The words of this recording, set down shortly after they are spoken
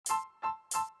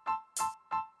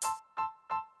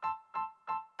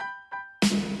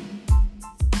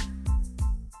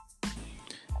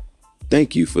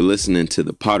Thank you for listening to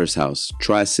the Potter's House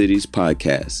Tri-Cities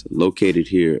podcast, located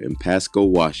here in Pasco,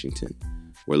 Washington,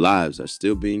 where lives are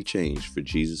still being changed for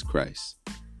Jesus Christ.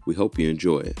 We hope you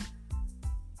enjoy it.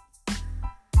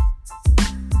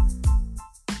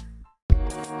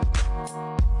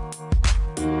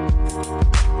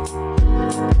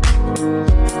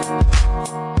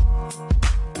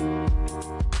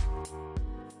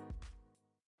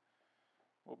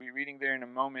 We'll be reading there in a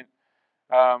moment.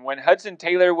 When Hudson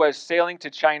Taylor was sailing to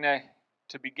China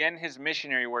to begin his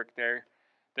missionary work there,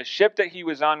 the ship that he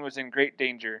was on was in great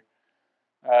danger.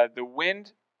 The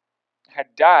wind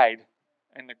had died,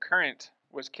 and the current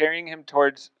was carrying him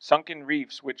towards sunken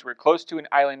reefs, which were close to an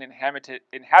island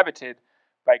inhabited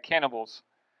by cannibals.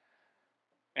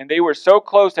 And they were so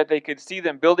close that they could see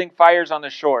them building fires on the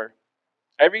shore.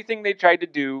 Everything they tried to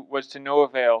do was to no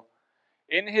avail.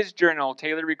 In his journal,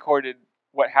 Taylor recorded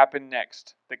what happened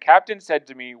next. The captain said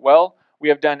to me, "Well, we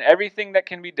have done everything that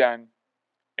can be done."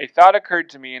 A thought occurred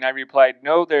to me, and I replied,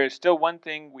 "No, there is still one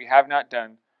thing we have not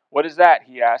done." "What is that?"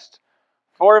 he asked.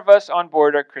 "4 of us on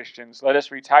board are Christians. Let us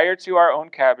retire to our own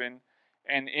cabin,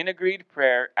 and in agreed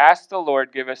prayer, ask the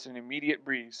Lord give us an immediate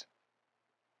breeze."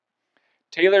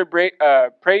 Taylor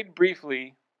prayed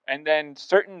briefly, and then,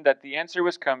 certain that the answer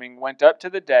was coming, went up to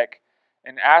the deck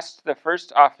and asked the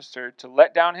first officer to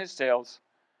let down his sails.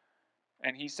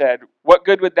 And he said, What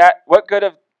would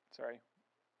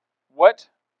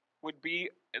be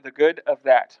the good of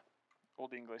that?"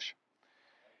 Old English.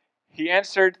 He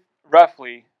answered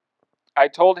roughly, "I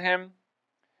told him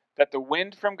that the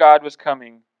wind from God was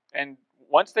coming, and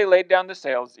once they laid down the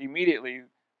sails, immediately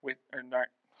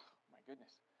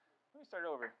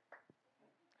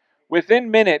Within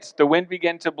minutes, the wind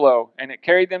began to blow, and it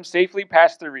carried them safely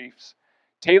past the reefs.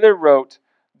 Taylor wrote,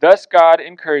 "Thus God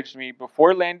encouraged me,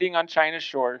 before landing on China's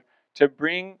shore, to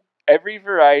bring every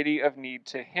variety of need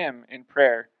to Him in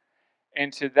prayer,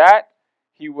 and to that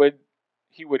He would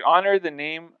honor the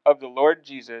name of the Lord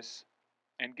Jesus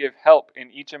and give help in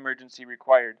each emergency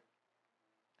required."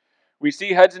 We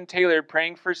see Hudson Taylor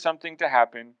praying for something to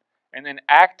happen, and then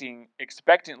acting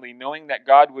expectantly, knowing that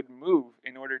God would move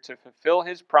in order to fulfill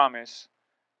His promise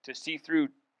to see through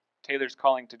Taylor's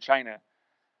calling to China.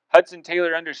 Hudson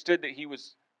Taylor understood that he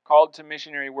was called to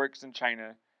missionary works in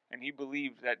China, and he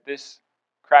believed that this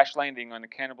crash landing on a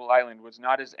cannibal island was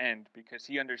not his end, because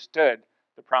he understood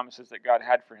the promises that God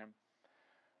had for him.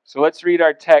 So let's read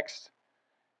our text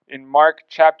in Mark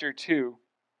chapter 2,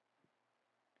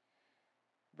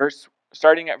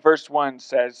 starting at verse 1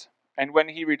 says, "And when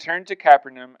he returned to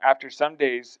Capernaum after some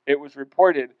days, it was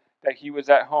reported that he was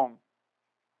at home.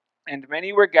 And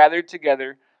many were gathered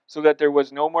together, so that there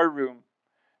was no more room,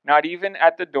 not even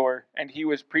at the door, and he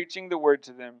was preaching the word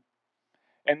to them.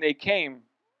 And they came,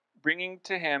 bringing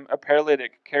to him a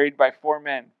paralytic carried by 4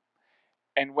 men.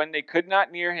 And when they could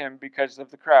not near him because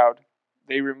of the crowd,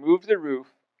 they removed the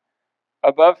roof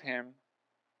above him.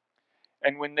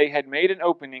 And when they had made an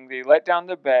opening, they let down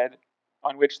the bed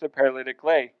on which the paralytic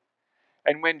lay.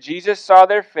 And when Jesus saw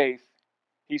their faith,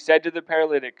 He said to the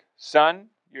paralytic,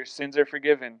 'Son, your sins are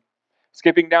forgiven.'"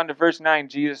 Skipping down to verse 9,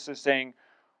 Jesus is saying,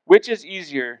 "Which is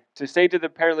easier, to say to the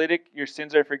paralytic, 'Your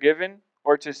sins are forgiven,'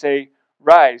 or to say,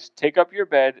 'Rise, take up your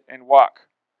bed and walk'?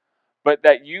 But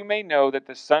that you may know that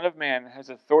the Son of Man has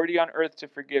authority on earth to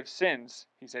forgive sins,"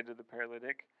 He said to the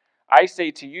paralytic, "I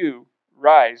say to you,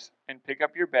 rise and pick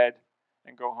up your bed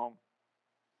and go home."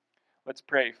 Let's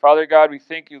pray. Father God, we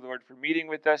thank you, Lord, for meeting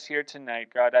with us here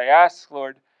tonight. God, I ask,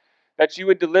 Lord, that you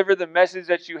would deliver the message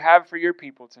that you have for your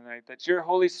people tonight, that your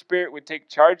Holy Spirit would take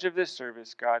charge of this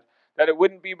service, God, that it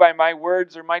wouldn't be by my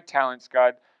words or my talents,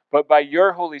 God, but by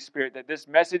your Holy Spirit that this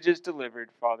message is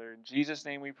delivered, Father. In Jesus'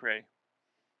 name we pray.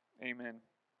 Amen.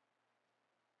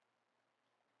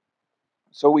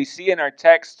 So we see in our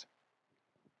text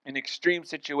an extreme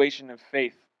situation of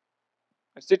faith,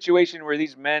 a situation where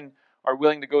these men are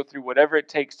willing to go through whatever it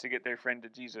takes to get their friend to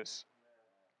Jesus.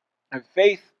 A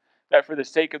faith that, for the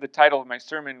sake of the title of my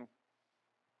sermon,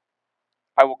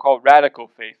 I will call radical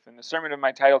faith. And the sermon of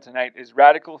my title tonight is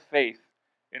Radical Faith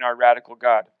in Our Radical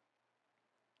God.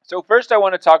 So first I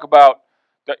want to talk about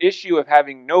the issue of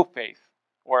having no faith,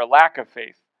 or a lack of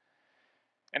faith.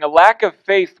 And a lack of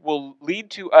faith will lead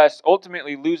to us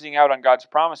ultimately losing out on God's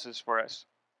promises for us.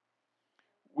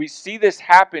 We see this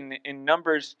happen in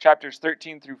Numbers chapters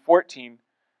 13 through 14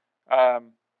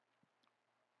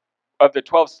 of the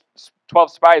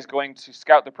 12 spies going to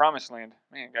scout the promised land.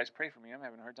 Man, guys, pray for me. I'm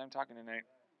having a hard time talking tonight.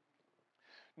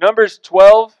 Numbers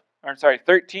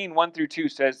 13, 1 through 2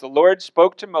 says, "The Lord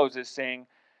spoke to Moses, saying,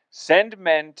 'Send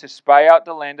men to spy out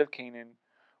the land of Canaan,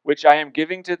 which I am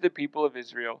giving to the people of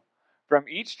Israel. From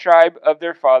each tribe of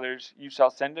their fathers you shall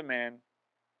send a man,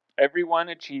 every one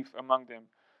a chief among them.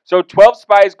 So 12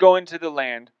 spies go into the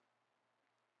land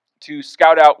to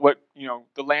scout out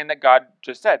the land that God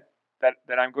just said that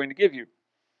I'm going to give you.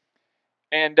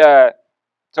 And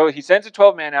so he sends a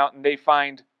 12 man out, and they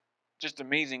find just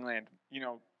amazing land.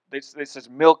 This says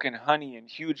milk and honey and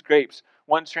huge grapes.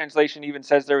 One translation even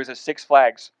says there was a Six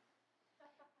Flags.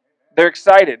 They're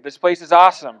excited. This place is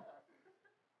awesome.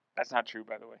 That's not true,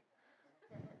 by the way.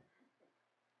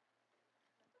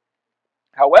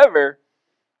 However,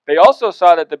 they also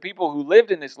saw that the people who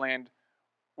lived in this land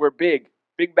were big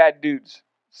bad dudes,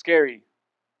 scary.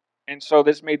 And so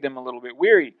this made them a little bit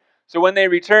weary. So when they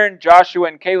return, Joshua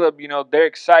and Caleb, they're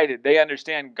excited. They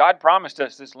understand God promised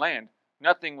us this land.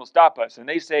 Nothing will stop us. And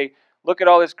they say, look at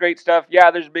all this great stuff.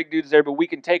 Yeah, there's big dudes there, but we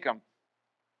can take them.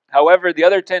 However, the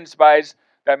other 10 spies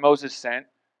that Moses sent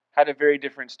had a very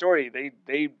different story.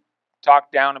 They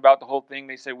talked down about the whole thing.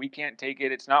 They said, we can't take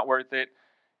it. It's not worth it.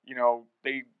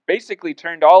 They basically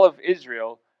turned all of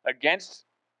Israel against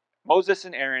Moses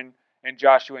and Aaron and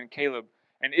Joshua and Caleb.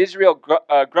 And Israel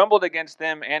grumbled against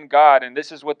them and God, and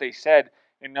this is what they said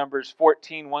in Numbers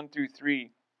 14, 1 through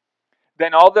 3.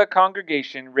 Then all the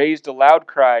congregation raised a loud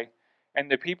cry, and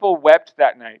the people wept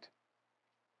that night.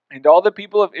 And all the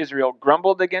people of Israel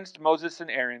grumbled against Moses and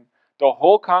Aaron. The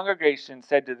whole congregation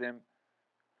said to them,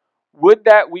 would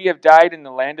that we have died in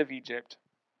the land of Egypt,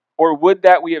 or would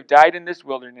that we have died in this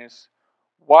wilderness.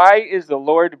 Why is the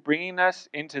Lord bringing us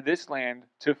into this land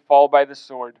to fall by the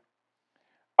sword?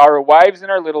 Our wives and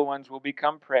our little ones will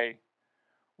become prey.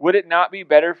 Would it not be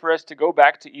better for us to go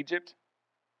back to Egypt?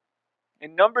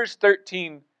 In Numbers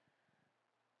 13,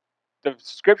 the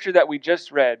scripture that we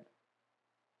just read,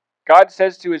 God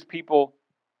says to his people,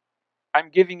 I'm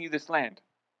giving you this land.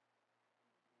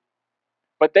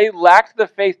 But they lacked the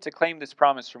faith to claim this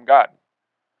promise from God.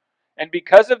 And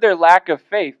because of their lack of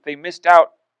faith, they missed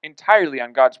out entirely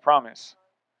on God's promise.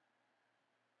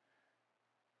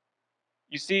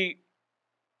 You see,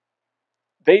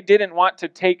 they didn't want to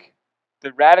take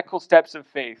the radical steps of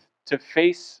faith to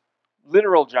face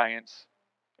literal giants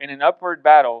in an upward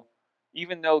battle,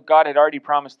 even though God had already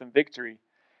promised them victory.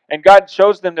 And God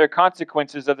shows them their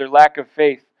consequences of their lack of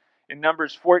faith. In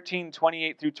Numbers 14,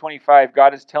 28 through 25,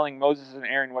 God is telling Moses and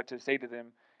Aaron what to say to them.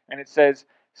 And it says,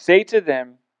 say to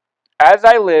them, as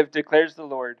I live, declares the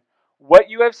Lord, what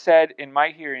you have said in my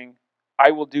hearing,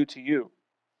 I will do to you.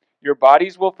 Your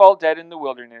bodies will fall dead in the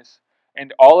wilderness,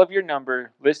 and all of your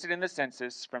number listed in the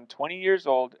census from 20 years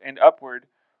old and upward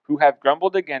who have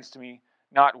grumbled against me,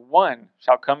 not one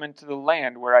shall come into the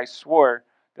land where I swore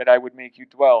that I would make you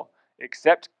dwell,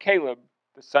 except Caleb,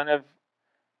 the son of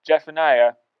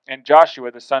Jephunneh, and Joshua,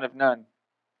 the son of Nun.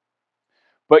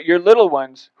 But your little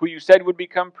ones, who you said would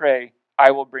become prey,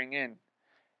 I will bring in,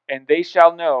 and they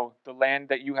shall know the land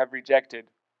that you have rejected.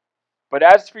 But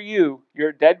as for you,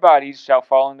 your dead bodies shall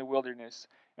fall in the wilderness,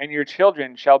 and your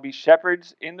children shall be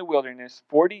shepherds in the wilderness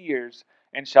 40 years,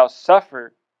 and shall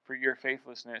suffer for your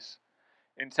faithlessness,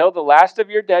 until the last of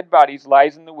your dead bodies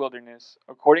lies in the wilderness,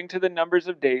 according to the numbers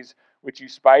of days which you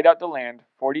spied out the land,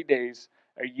 40 days,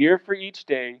 a year for each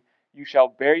day, you shall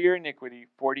bear your iniquity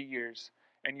 40 years,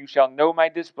 and you shall know my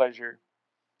displeasure.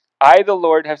 I, the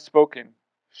Lord, have spoken.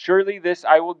 Surely this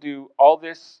I will do all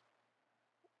this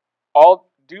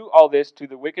to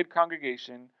the wicked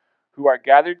congregation who are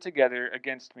gathered together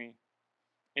against me.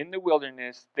 In the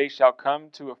wilderness they shall come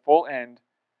to a full end,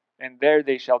 and there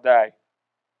they shall die.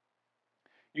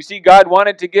 You see, God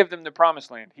wanted to give them the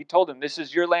promised land. He told them, this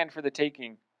is your land for the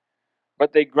taking.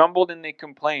 But they grumbled and they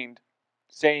complained,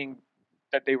 saying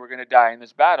that they were going to die in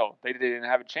this battle. They didn't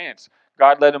have a chance.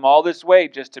 God led them all this way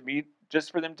just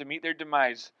for them to meet their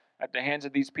demise at the hands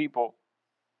of these people.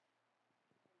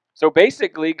 So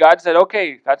basically, God said,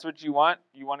 okay, that's what you want.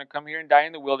 You want to come here and die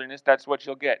in the wilderness. That's what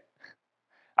you'll get.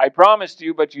 I promised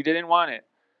you, but you didn't want it.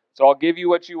 So I'll give you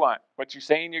what you want, what you're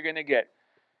saying you're going to get.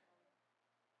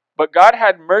 But God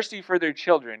had mercy for their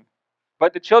children,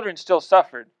 but the children still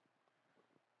suffered.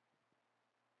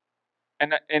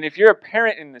 And if you're a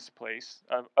parent in this place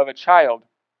of a child,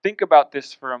 think about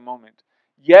this for a moment.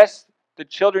 Yes, the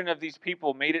children of these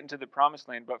people made it into the promised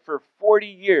land, but for 40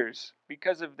 years,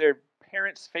 because of their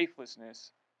parents'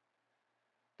 faithlessness,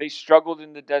 they struggled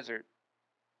in the desert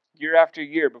year after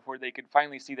year before they could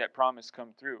finally see that promise come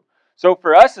through. So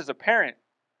for us as a parent,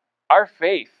 our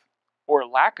faith or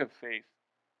lack of faith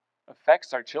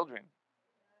affects our children.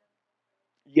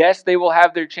 Yes, they will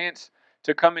have their chance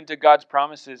to come into God's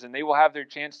promises, and they will have their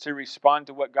chance to respond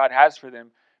to what God has for them,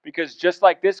 because just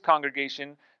like this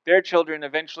congregation, their children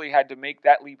eventually had to make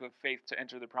that leap of faith to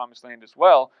enter the promised land as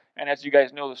well. And as you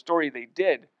guys know the story, they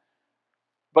did.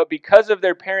 But because of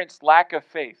their parents' lack of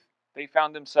faith, they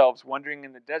found themselves wandering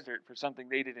in the desert for something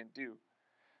they didn't do.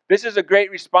 This is a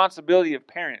great responsibility of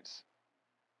parents,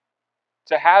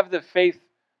 to have the faith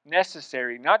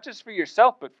necessary, not just for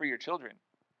yourself, but for your children,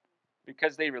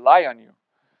 because they rely on you.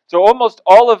 So almost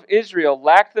all of Israel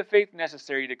lacked the faith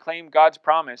necessary to claim God's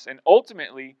promise and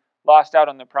ultimately lost out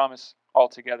on the promise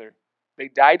altogether. They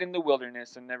died in the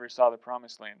wilderness and never saw the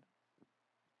promised land.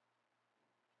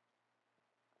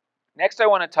 Next, I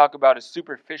want to talk about a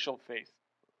superficial faith.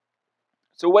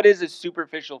 So what is a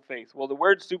superficial faith? Well, the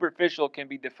word superficial can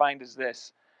be defined as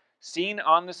this: seen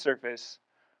on the surface,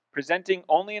 presenting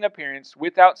only an appearance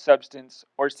without substance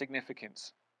or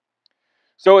significance.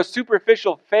 So a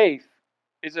superficial faith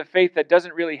is a faith that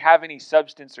doesn't really have any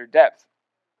substance or depth,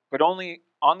 but only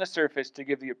on the surface to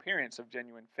give the appearance of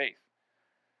genuine faith.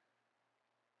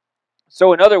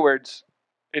 So in other words,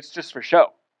 it's just for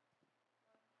show.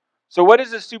 So what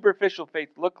does a superficial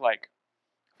faith look like?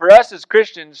 For us as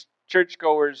Christians,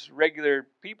 churchgoers, regular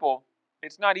people,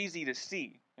 it's not easy to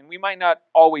see. And we might not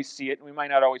always see it, and we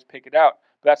might not always pick it out,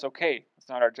 but that's okay. It's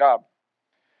not our job.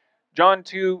 John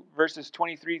 2, verses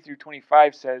 23 through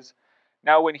 25 says,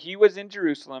 "Now when he was in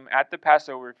Jerusalem at the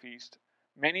Passover feast,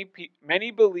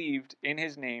 many believed in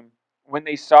his name when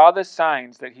they saw the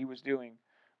signs that he was doing.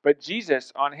 But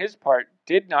Jesus, on his part,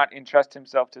 did not entrust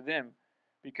himself to them,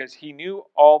 because he knew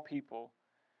all people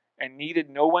and needed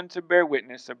no one to bear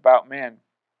witness about man,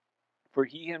 for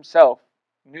he himself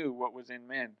knew what was in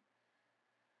man."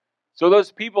 So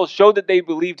those people showed that they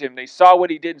believed him. They saw what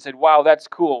he did and said, wow, that's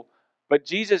cool. But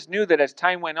Jesus knew that as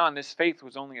time went on, this faith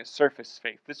was only a surface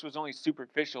faith. This was only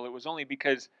superficial. It was only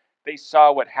because they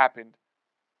saw what happened.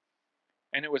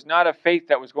 And it was not a faith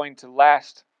that was going to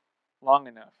last long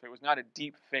enough. It was not a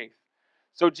deep faith.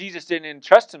 So Jesus didn't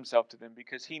entrust himself to them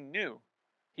because he knew.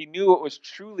 He knew what was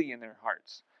truly in their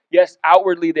hearts. Yes,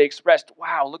 outwardly they expressed,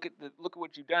 wow, look at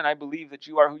what you've done. I believe that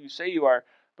you are who you say you are.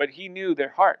 But he knew their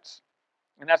hearts.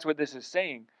 And that's what this is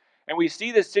saying. And we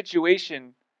see this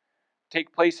situation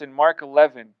take place in Mark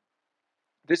 11.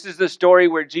 This is the story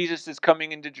where Jesus is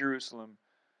coming into Jerusalem.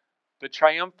 The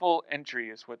triumphal entry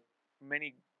is what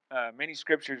many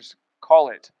scriptures call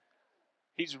it.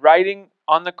 He's riding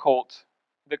on the colt.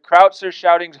 The crowds are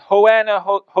shouting, Hosanna,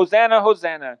 Hosanna,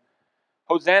 Hosanna.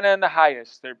 Hosanna in the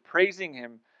highest. They're praising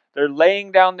him. They're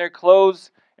laying down their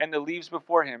clothes and the leaves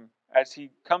before him as he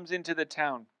comes into the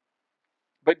town.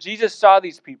 But Jesus saw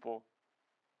these people,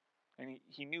 and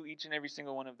he knew each and every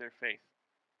single one of their faith.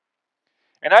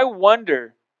 And I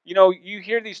wonder, you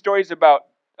hear these stories about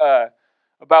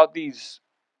these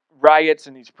riots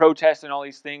and these protests and all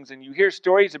these things, and you hear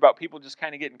stories about people just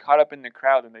kind of getting caught up in the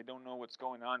crowd and they don't know what's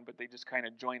going on, but they just kind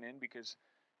of join in because,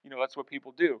 that's what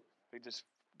people do. They just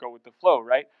go with the flow,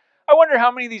 right? I wonder how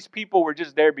many of these people were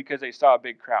just there because they saw a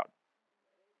big crowd.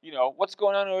 What's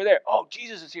going on over there? Oh,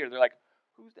 Jesus is here. They're like,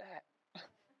 who's that?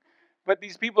 But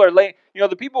these people are laying,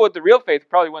 the people with the real faith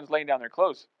probably ones laying down their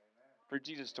clothes for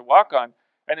Jesus to walk on.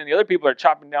 And then the other people are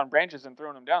chopping down branches and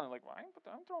throwing them down. They're like, well,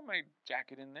 I'm throwing my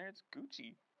jacket in there. It's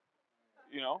Gucci,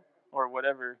 or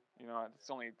whatever. It's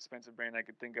the only expensive brand I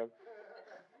could think of.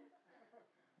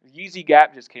 Yeezy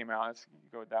Gap just came out. Let's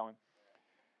go with that one.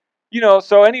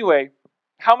 So anyway,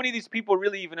 how many of these people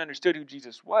really even understood who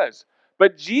Jesus was?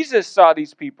 But Jesus saw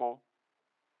these people,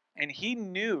 and he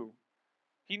knew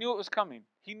it was coming.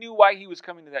 He knew why he was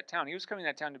coming to that town. He was coming to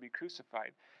that town to be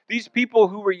crucified. These people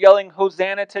who were yelling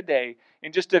Hosanna today,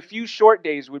 in just a few short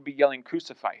days would be yelling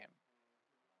crucify him.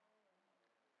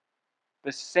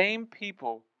 The same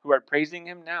people who are praising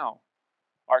him now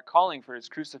are calling for his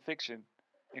crucifixion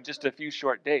in just a few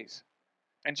short days.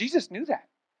 And Jesus knew that.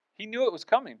 He knew it was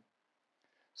coming.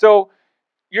 So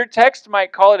your text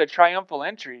might call it a triumphal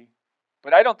entry,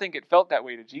 but I don't think it felt that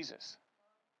way to Jesus.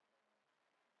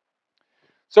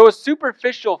 So a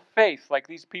superficial faith like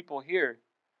these people here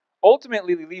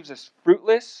ultimately leaves us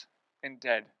fruitless and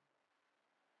dead.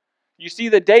 You see,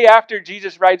 the day after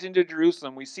Jesus rides into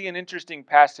Jerusalem, we see an interesting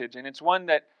passage, and it's one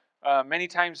that many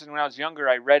times when I was younger,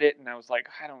 I read it and I was like,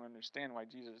 I don't understand why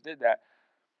Jesus did that.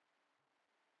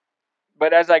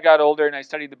 But as I got older and I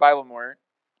studied the Bible more,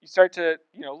 you start to,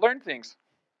 learn things.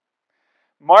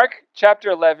 Mark chapter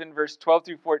 11, verse 12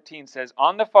 through 14 says,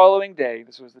 on the following day,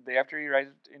 this was the day after he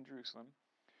arrived in Jerusalem,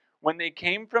 when they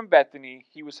came from Bethany,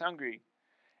 he was hungry.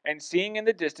 And seeing in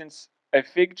the distance a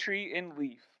fig tree in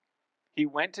leaf, he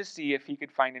went to see if he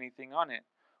could find anything on it.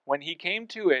 When he came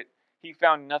to it, he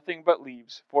found nothing but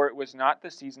leaves, for it was not the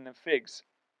season of figs.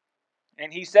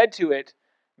 And he said to it,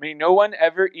 may no one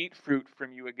ever eat fruit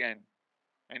from you again.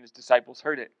 And his disciples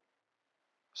heard it.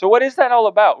 So what is that all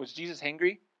about? Was Jesus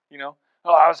hangry?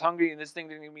 Oh, I was hungry and this thing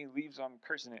didn't give me leaves, so I'm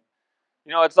cursing it.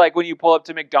 It's like when you pull up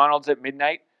to McDonald's at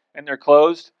midnight and they're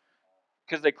closed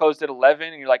because they closed at 11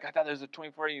 and you're like, I thought there was a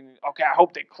 24. Okay, I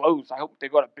hope they close. I hope they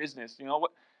go out of business.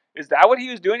 What? Is that what he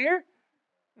was doing here?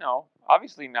 No,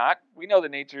 obviously not. We know the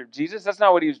nature of Jesus. That's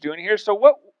not what he was doing here. So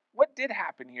what did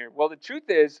happen here? Well, the truth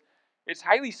is, it's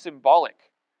highly symbolic.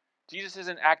 Jesus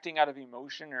isn't acting out of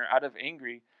emotion or out of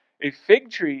anger. A fig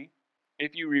tree,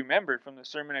 if you remember from the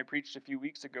sermon I preached a few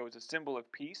weeks ago, is a symbol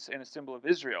of peace and a symbol of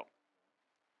Israel.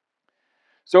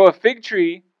 So a fig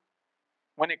tree,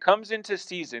 when it comes into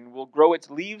season, will grow its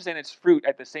leaves and its fruit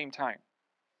at the same time.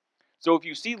 So if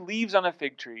you see leaves on a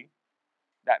fig tree,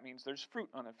 that means there's fruit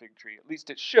on a fig tree. At least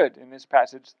it should. In this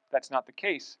passage, that's not the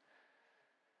case.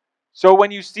 So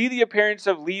when you see the appearance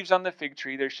of leaves on the fig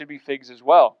tree, there should be figs as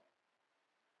well.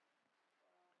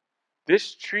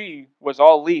 This tree was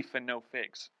all leaf and no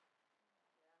figs.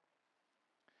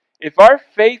 If our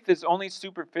faith is only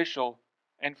superficial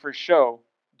and for show,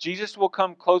 Jesus will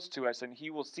come close to us and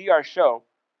he will see our show,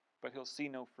 but he'll see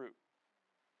no fruit.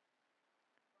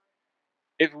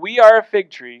 If we are a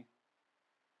fig tree,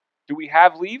 do we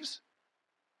have leaves?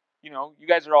 You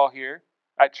guys are all here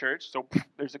at church, so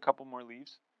there's a couple more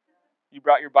leaves. You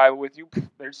brought your Bible with you,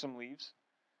 there's some leaves.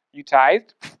 You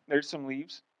tithed, there's some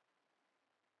leaves.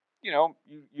 You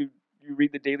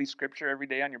read the daily scripture every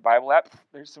day on your Bible app,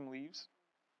 there's some leaves.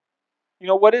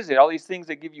 What is it? All these things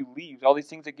that give you leaves, all these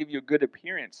things that give you a good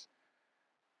appearance.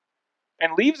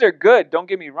 And leaves are good, don't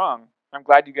get me wrong. I'm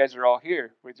glad you guys are all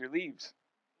here with your leaves.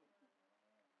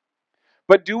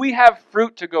 But do we have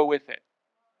fruit to go with it?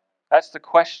 That's the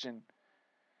question.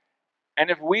 And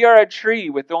if we are a tree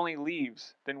with only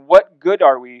leaves, then what good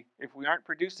are we if we aren't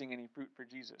producing any fruit for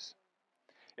Jesus?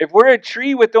 If we're a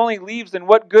tree with only leaves, then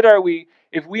what good are we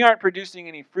if we aren't producing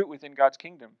any fruit within God's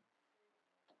kingdom?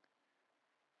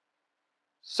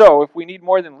 So, if we need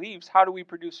more than leaves, how do we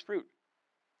produce fruit?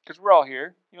 Because we're all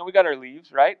here. We got our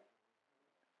leaves, right?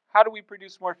 How do we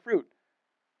produce more fruit?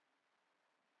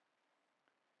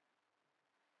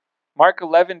 Mark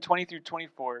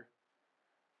 11:20-24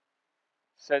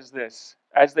 says this.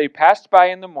 As they passed by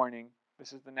in the morning,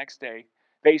 this is the next day,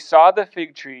 they saw the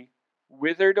fig tree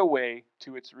withered away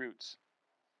to its roots.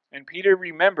 And Peter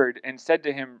remembered and said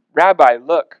to him, Rabbi,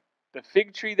 look, the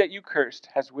fig tree that you cursed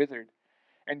has withered.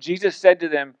 And Jesus said to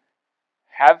them,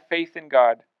 have faith in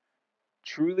God.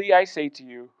 Truly I say to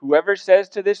you, whoever says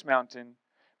to this mountain,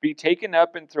 be taken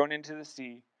up and thrown into the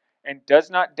sea, and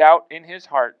does not doubt in his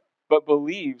heart, but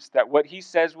believes that what he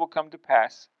says will come to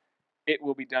pass, it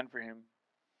will be done for him.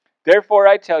 Therefore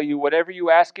I tell you, whatever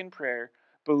you ask in prayer,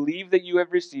 believe that you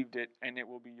have received it, and it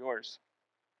will be yours.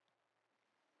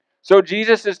 So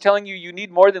Jesus is telling you, you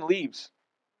need more than leaves.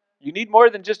 You need more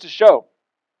than just a show.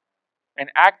 And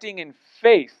acting in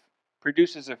faith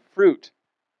produces a fruit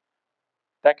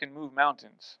that can move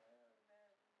mountains.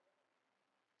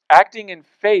 Acting in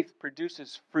faith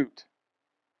produces fruit.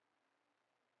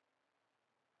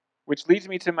 Which leads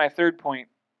me to my third point,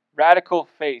 radical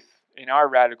faith in our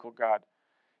radical God.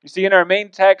 You see, in our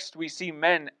main text, we see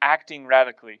men acting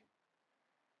radically.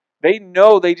 They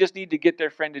know they just need to get their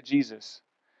friend to Jesus.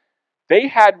 They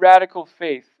had radical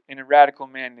faith in a radical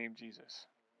man named Jesus.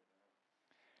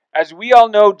 As we all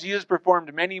know, Jesus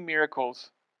performed many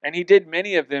miracles, and he did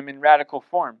many of them in radical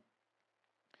form.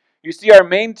 You see, our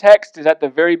main text is at the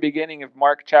very beginning of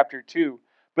Mark chapter 2,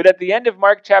 but at the end of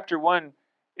Mark chapter 1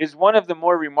 is one of the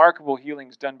more remarkable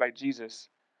healings done by Jesus.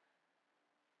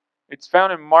 It's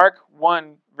found in Mark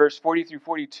 1, verse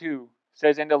 40-42,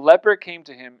 says, And a leper came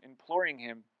to him, imploring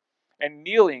him, and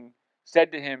kneeling,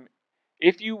 said to him,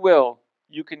 If you will,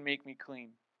 you can make me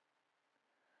clean.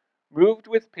 Moved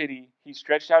with pity, he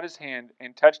stretched out his hand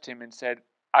and touched him and said,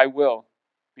 I will,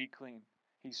 be clean.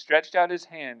 He stretched out his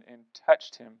hand and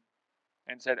touched him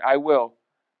and said, I will,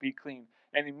 be clean.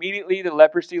 And immediately the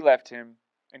leprosy left him,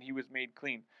 and he was made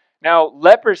clean. Now,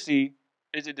 leprosy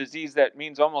is a disease that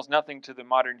means almost nothing to the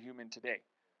modern human today,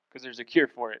 because there's a cure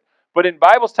for it. But in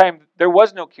Bible's time, there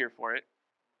was no cure for it.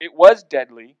 It was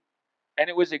deadly, and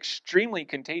it was extremely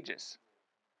contagious.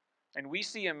 And we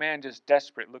see a man just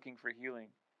desperate, looking for healing.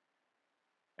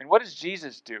 And what does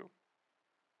Jesus do?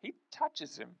 He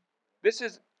touches him. This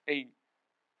is a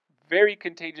very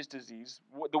contagious disease.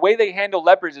 The way they handle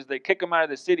lepers is they kick them out of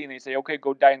the city and they say, okay,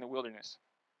 go die in the wilderness.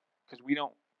 Because we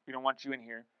don't want you in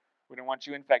here. We don't want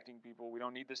you infecting people. We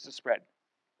don't need this to spread.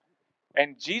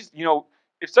 And Jesus,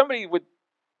 if somebody with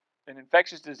an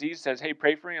infectious disease says, hey,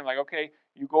 pray for me, I'm like, okay,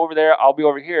 you go over there, I'll be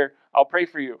over here, I'll pray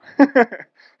for you.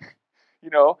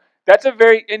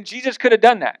 And Jesus could have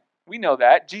done that. We know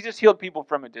that. Jesus healed people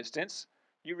from a distance.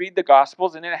 You read the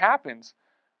Gospels and it happens.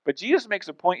 But Jesus makes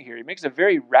a point here. He makes a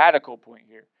very radical point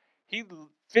here. He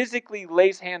physically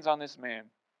lays hands on this man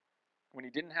when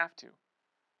he didn't have to,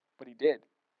 but he did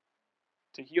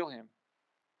to heal him.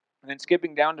 And then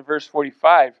skipping down to verse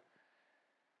 45,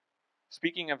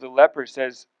 speaking of the leper,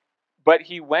 says, "But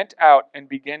he went out and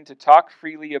began to talk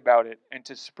freely about it and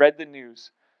to spread the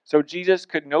news. So Jesus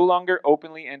could no longer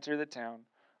openly enter the town,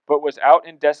 but was out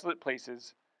in desolate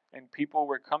places, and people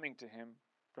were coming to him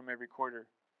from every quarter."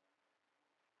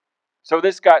 So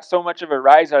this got so much of a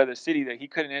rise out of the city that he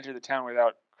couldn't enter the town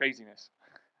without craziness,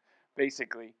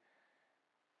 basically.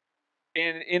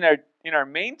 And in our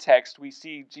main text, we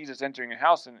see Jesus entering a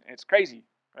house, and it's crazy,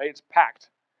 right? It's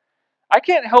packed. I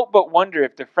can't help but wonder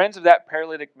if the friends of that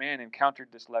paralytic man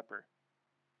encountered this leper.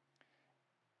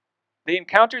 They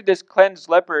encountered this cleansed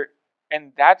leper,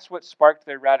 and that's what sparked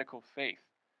their radical faith.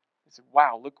 They said,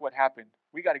 "Wow, look what happened.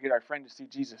 We got to get our friend to see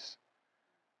Jesus."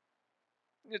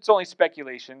 It's only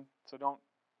speculation, so don't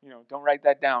write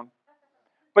that down.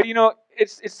 But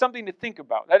it's something to think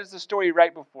about. That is the story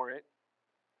right before it.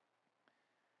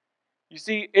 You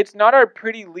see, it's not our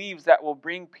pretty leaves that will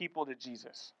bring people to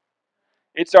Jesus.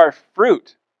 It's our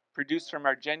fruit produced from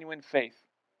our genuine faith.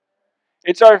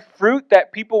 It's our fruit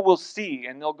that people will see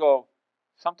and they'll go,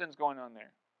 something's going on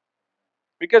there.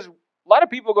 Because a lot of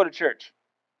people go to church.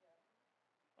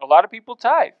 A lot of people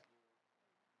tithe.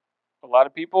 A lot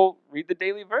of people read the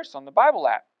daily verse on the Bible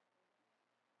app.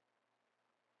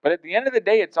 But at the end of the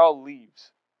day, it's all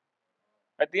leaves.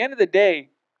 At the end of the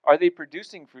day, are they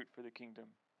producing fruit for the kingdom?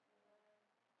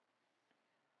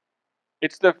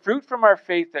 It's the fruit from our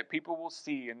faith that people will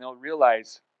see and they'll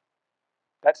realize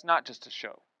that's not just a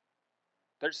show.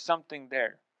 There's something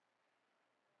there.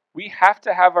 We have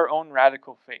to have our own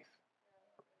radical faith.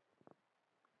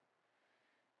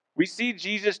 We see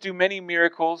Jesus do many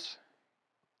miracles,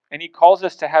 and he calls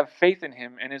us to have faith in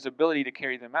him and his ability to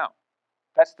carry them out.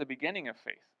 That's the beginning of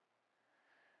faith.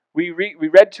 We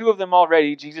read two of them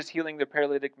already, Jesus healing the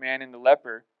paralytic man and the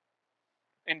leper.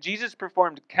 And Jesus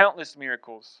performed countless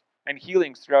miracles and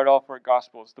healings throughout all four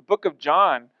Gospels. The book of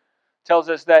John tells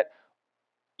us that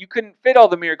you couldn't fit all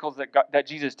the miracles that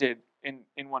Jesus did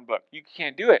in one book. You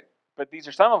can't do it, but these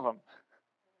are some of them.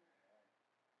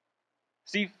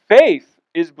 See, faith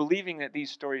is believing that these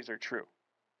stories are true.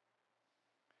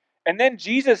 And then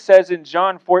Jesus says in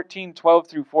John 14:12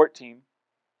 through 14,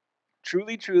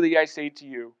 "Truly, truly, I say to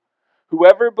you,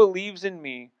 whoever believes in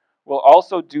me will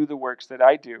also do the works that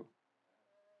I do.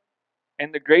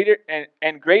 And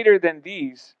greater than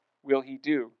these will he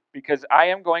do, because I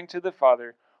am going to the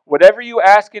Father. Whatever you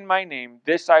ask in my name,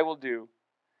 this I will do,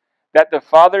 that the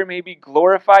Father may be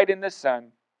glorified in the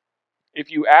Son. If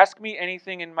you ask me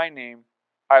anything in my name,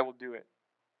 I will do it."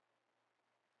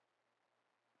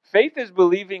 Faith is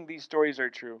believing these stories are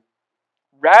true.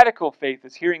 Radical faith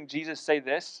is hearing Jesus say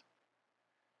this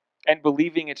and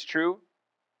believing it's true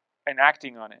and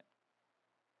acting on it.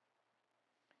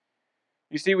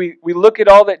 You see, we look at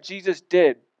all that Jesus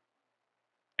did,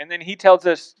 and then he tells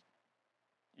us,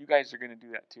 you guys are going to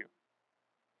do that too.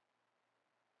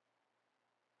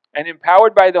 And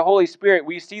empowered by the Holy Spirit,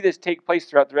 we see this take place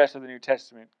throughout the rest of the New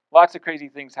Testament. Lots of crazy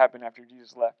things happen after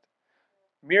Jesus left.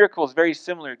 Miracles very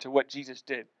similar to what Jesus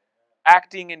did.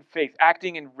 Acting in faith,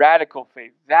 acting in radical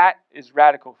faith. That is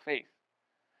radical faith.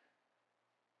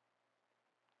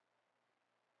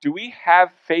 Do we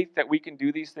have faith that we can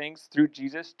do these things through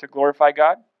Jesus to glorify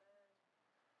God?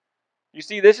 You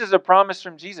see, this is a promise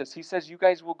from Jesus. He says, you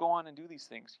guys will go on and do these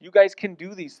things. You guys can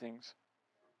do these things.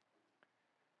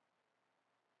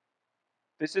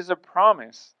 This is a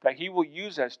promise that he will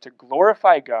use us to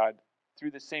glorify God through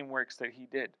the same works that he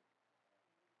did.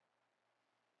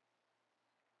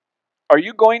 Are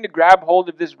you going to grab hold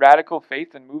of this radical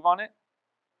faith and move on it?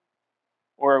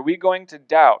 Or are we going to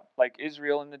doubt, like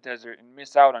Israel in the desert, and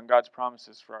miss out on God's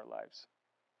promises for our lives?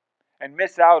 And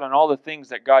miss out on all the things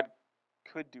that God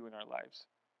could do in our lives?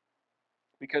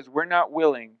 Because we're not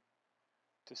willing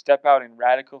to step out in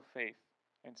radical faith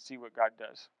and see what God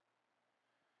does.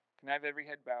 Can I have every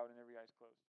head bowed and every eyes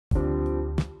closed?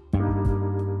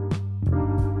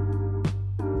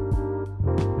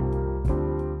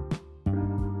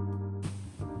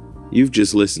 You've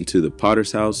just listened to the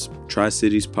Potter's House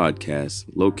Tri-Cities podcast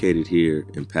located here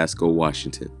in Pasco,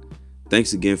 Washington.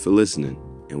 Thanks again for listening,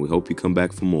 and we hope you come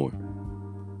back for more.